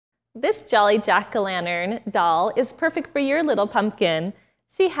This jolly jack-o'-lantern doll is perfect for your little pumpkin.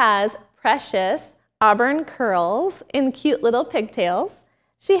 She has precious auburn curls and cute little pigtails.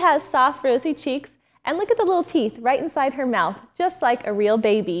 She has soft rosy cheeks, and look at the little teeth right inside her mouth, just like a real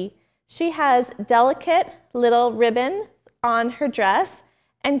baby. She has delicate little ribbons on her dress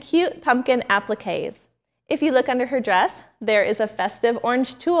and cute pumpkin appliques. If you look under her dress, there is a festive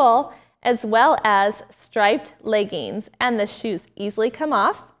orange tulle as well as striped leggings, and the shoes easily come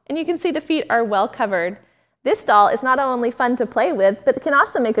off, and you can see the feet are well covered. This doll is not only fun to play with, but it can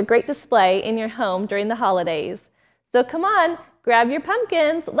also make a great display in your home during the holidays. So come on, grab your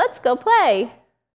pumpkins, let's go play!